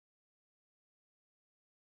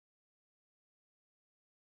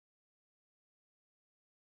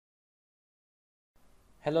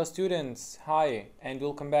Hello students, hi and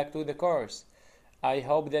welcome back to the course. I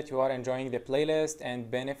hope that you are enjoying the playlist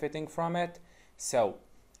and benefiting from it. So,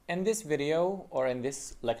 in this video or in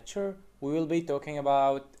this lecture, we will be talking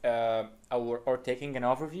about taking an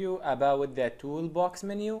overview about the toolbox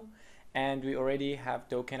menu, and we already have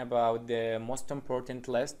talked about the most important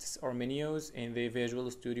lists or menus in the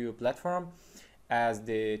Visual Studio platform as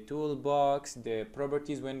the toolbox, the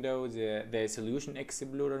properties window, the solution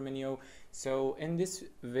explorer menu. So in this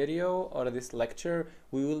video or this lecture,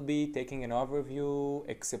 we will be taking an overview,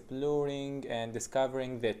 exploring and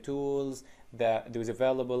discovering the tools that is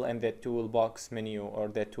available in the toolbox menu or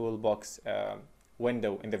the toolbox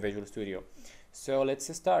window in the Visual Studio. So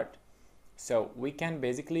let's start. So we can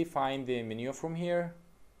basically find the menu from here,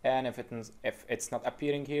 and if it's not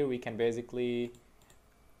appearing here, we can basically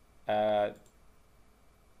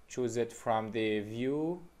choose it from the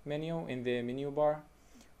view menu in the menu bar.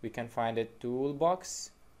 We can find it toolbox,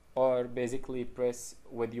 or basically press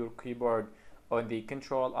with your keyboard on the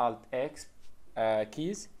Control Alt X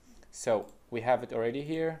keys. So we have it already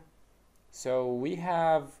here. So we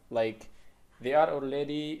have they are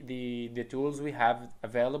already the tools we have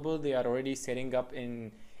available. They are already setting up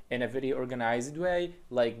in a very organized way,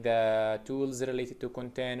 like the tools related to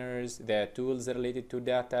containers, the tools related to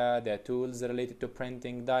data, the tools related to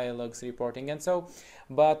printing, dialogues, reporting, and so.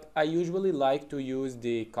 But I usually like to use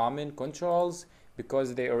the common controls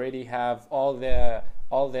because they already have all the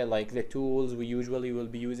tools we usually will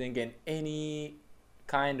be using in any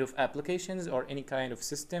kind of applications or any kind of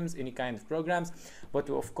systems, any kind of programs. But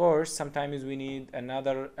of course, sometimes we need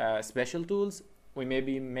another special tools we may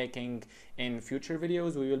be making in future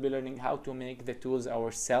videos. We will be learning how to make the tools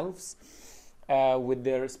ourselves with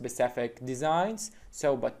their specific designs.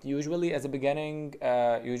 So, but usually as a beginning,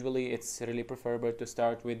 usually it's really preferable to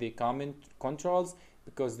start with the common controls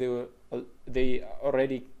because they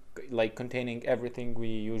already containing everything we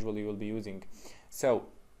usually will be using. So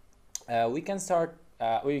we can start.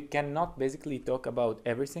 We cannot basically talk about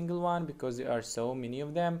every single one because there are so many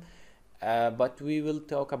of them. But we will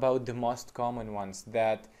talk about the most common ones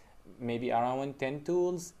that maybe around 10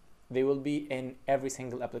 tools. They will be in every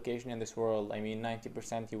single application in this world. I mean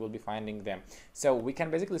 90% you will be finding them. So we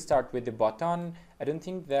can basically start with the button. I don't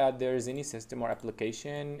think that there is any system or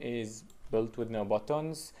application is built with no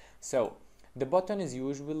buttons. So the button is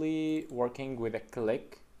usually working with a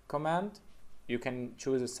click command. You can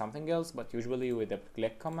choose something else, but usually with a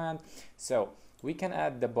click command. So we can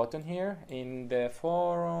add the button here in the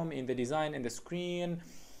forum, in the design, in the screen,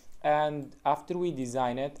 and after we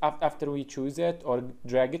design it, after we choose it or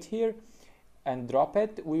drag it here and drop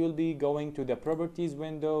it, we will be going to the properties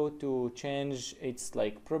window to change its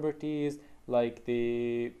properties, like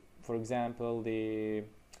for example the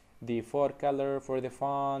font color for the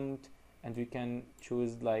font, and we can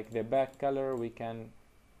choose the back color. We can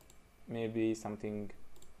maybe something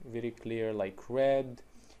very clear like red.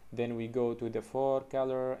 Then we go to the font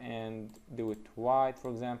color and do it white,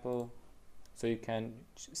 for example, so you can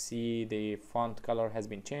see the font color has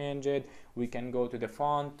been changed. We can go to the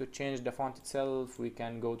font to change the font itself. We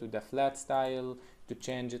can go to the flat style to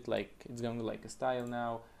change it, like it's going like a style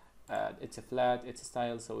now. It's a flat, it's a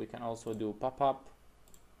style, so we can also do pop-up,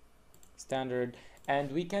 standard,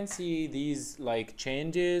 and we can see these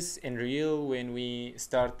changes in real when we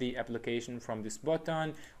start the application from this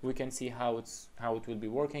button. We can see how it will be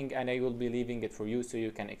working, and I will be leaving it for you so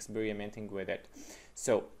you can experimenting with it.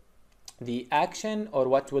 So the action or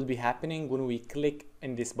what will be happening when we click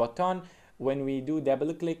in this button, when we do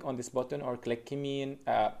double click on this button or click in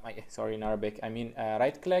Arabic I mean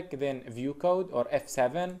right click, then view code or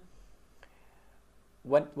F7,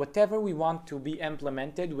 whatever we want to be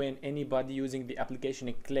implemented when anybody using the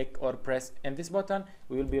application click or press in this button,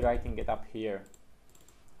 we will be writing it up here.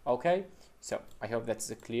 Okay, so I hope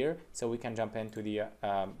that's clear. So we can jump into the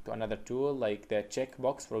to another tool like the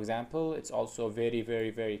checkbox, for example. It's also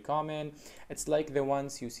very common. It's like the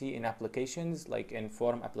ones you see in applications, like in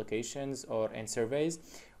form applications or in surveys,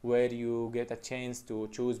 where you get a chance to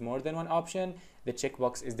choose more than one option. The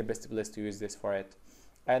checkbox is the best place to use this for it.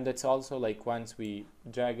 And it's also once we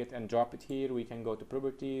drag it and drop it here, we can go to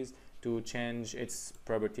properties to change its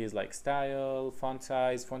properties like style, font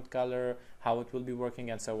size, font color, how it will be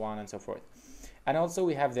working, and so on and so forth. And also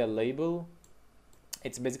we have the label.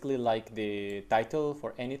 It's basically like the title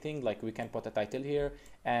for anything. Like we can put a title here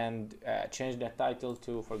and change that title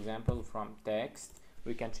to, for example, from text,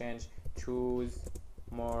 we can change choose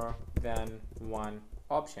more than one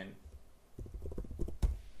option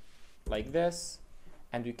like this.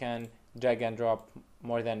 And we can drag and drop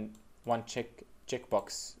more than one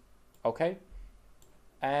checkbox. Okay,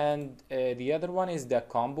 And the other one is the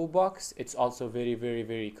combo box. It's also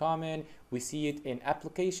very common. We see it in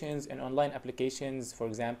applications and online applications. For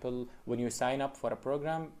example, when you sign up for a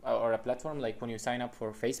program or a platform, like when you sign up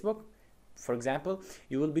for Facebook, for example,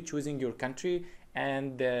 you will be choosing your country,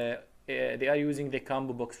 and they are using the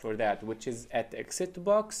combo box for that, which is at the exit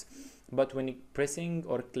box. But when pressing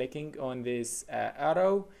or clicking on this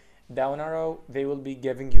down arrow, they will be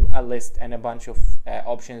giving you a list and a bunch of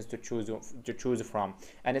options to choose from,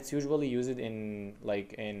 and it's usually used in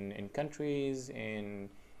in countries, in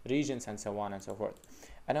regions, and so on and so forth.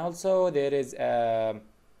 And also there is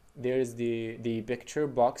the picture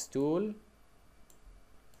box tool,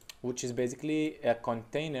 which is basically a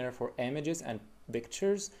container for images and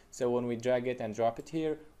pictures. So when we drag it and drop it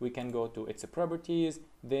here, we can go to its properties,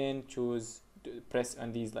 then press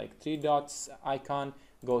on these like three dots icon,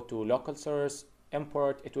 go to local source,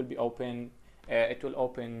 import. It will be open. It will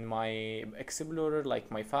open my Explorer,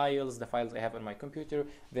 like my files, the files I have on my computer.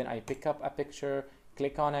 Then I pick up a picture,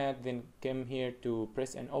 click on it, then come here to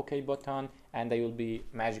press an OK button, and I will be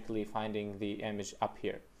magically finding the image up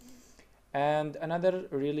here. And another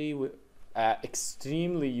really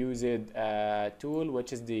extremely used tool,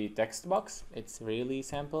 which is the text box. It's really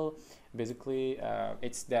simple. Basically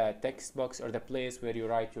it's the text box, or the place where you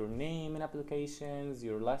write your name in applications,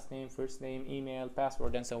 your last name, first name, email,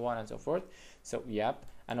 password, and so on and so forth. So yep.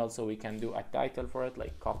 And also we can do a title for it,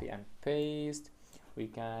 like copy and paste. We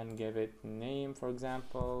can give it name, for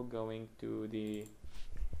example, going to the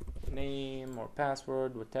name or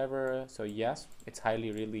password, whatever. So yes, it's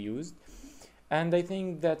highly really used. And I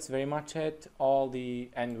think that's very much it.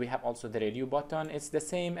 And we have also the radio button. It's the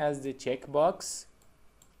same as the checkbox,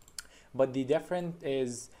 but the difference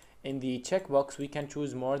is in the checkbox we can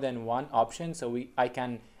choose more than one option. So I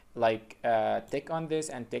can tick on this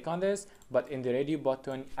and tick on this, but in the radio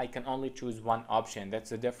button I can only choose one option.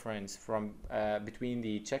 That's the difference from between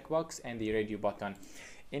the checkbox and the radio button.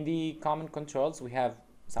 In the common controls we have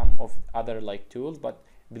some of other tools, but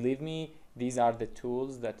believe me, these are the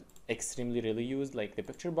tools that extremely really used, like the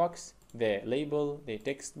picture box, the label, the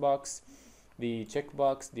text box, the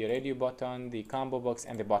checkbox, the radio button, the combo box,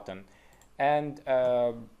 and the button. And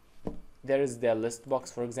there is the list box,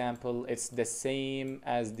 for example. It's the same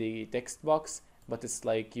as the text box, but it's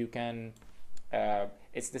like you can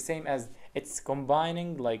it's the same as, it's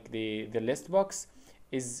combining, like the list box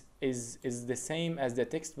is the same as the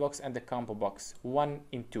text box and the combo box, 1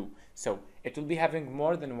 in 2. So it will be having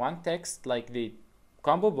more than one text like the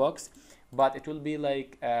combo box, but it will be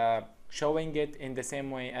showing it in the same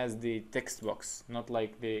way as the text box, not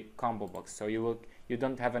like the combo box. So you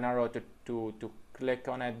don't have an arrow to click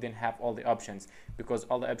on it, then have all the options, because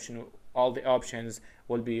all the options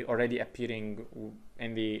will be already appearing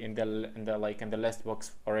in the list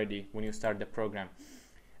box already when you start the program.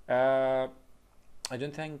 I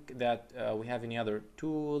don't think that we have any other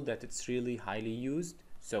tool that it's really highly used.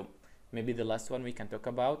 So maybe the last one we can talk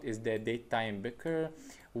about is the datetime picker,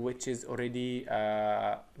 which is already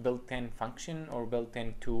a built-in function or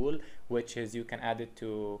built-in tool, which is you can add it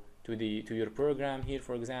to your program. Here,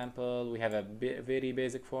 for example, we have a very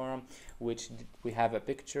basic form, which we have a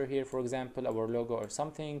picture here, for example, our logo or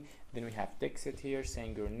something. Then we have text here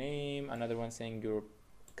saying your name, another one saying your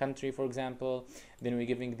country, for example. Then we're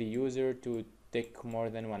giving the user to tick more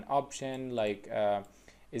than one option, like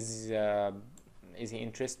is he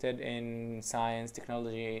interested in science,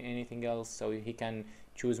 technology, anything else, so he can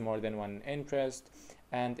choose more than one interest.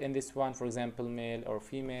 And in this one, for example, male or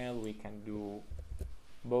female, we can do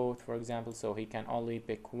both, for example, so he can only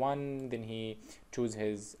pick one, then he choose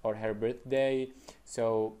his or her birthday.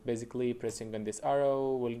 So basically pressing on this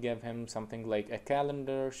arrow will give him something like a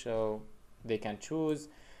calendar, so they can choose.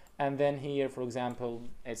 And then here, for example,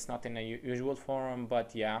 it's not in a usual form,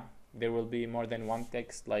 but yeah, there will be more than one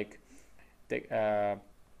text, like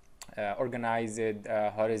organized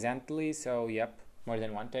horizontally. So yep, more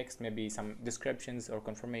than one text, maybe some descriptions or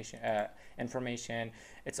confirmation information.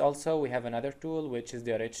 It's also, we have another tool, which is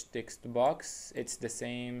the rich text box. It's the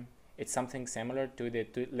same, it's something similar to the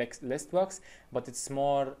list box, but it's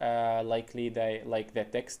more likely like the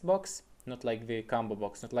text box, not like the combo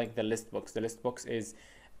box, not like the list box. The list box is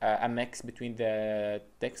a mix between the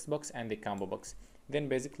text box and the combo box. Then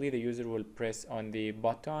basically the user will press on the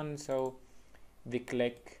button, so the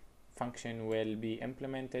click function will be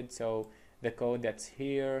implemented, so the code that's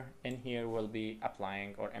here in here will be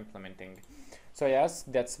applying or implementing. So yes,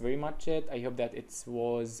 that's very much it. I hope that it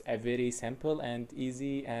was a very simple and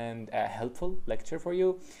easy and helpful lecture for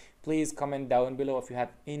you. Please comment down below if you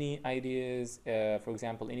have any ideas, for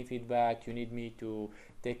example, any feedback you need me to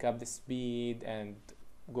take up the speed and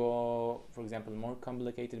go, for example, more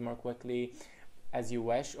complicated more quickly as you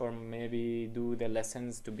wish, or maybe do the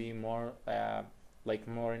lessons to be more like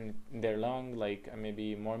more in their long, like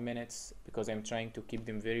maybe more minutes, because I'm trying to keep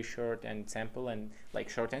them very short and simple and like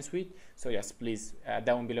short and sweet. So yes, please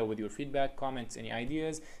down below with your feedback, comments, any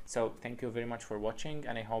ideas. So thank you very much for watching,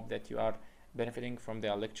 and I hope that you are benefiting from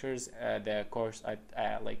the lectures, the course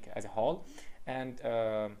at like as a whole, and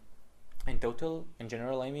in total, in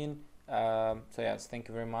general, I mean. So yes, thank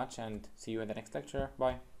you very much, and see you in the next lecture.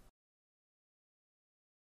 Bye.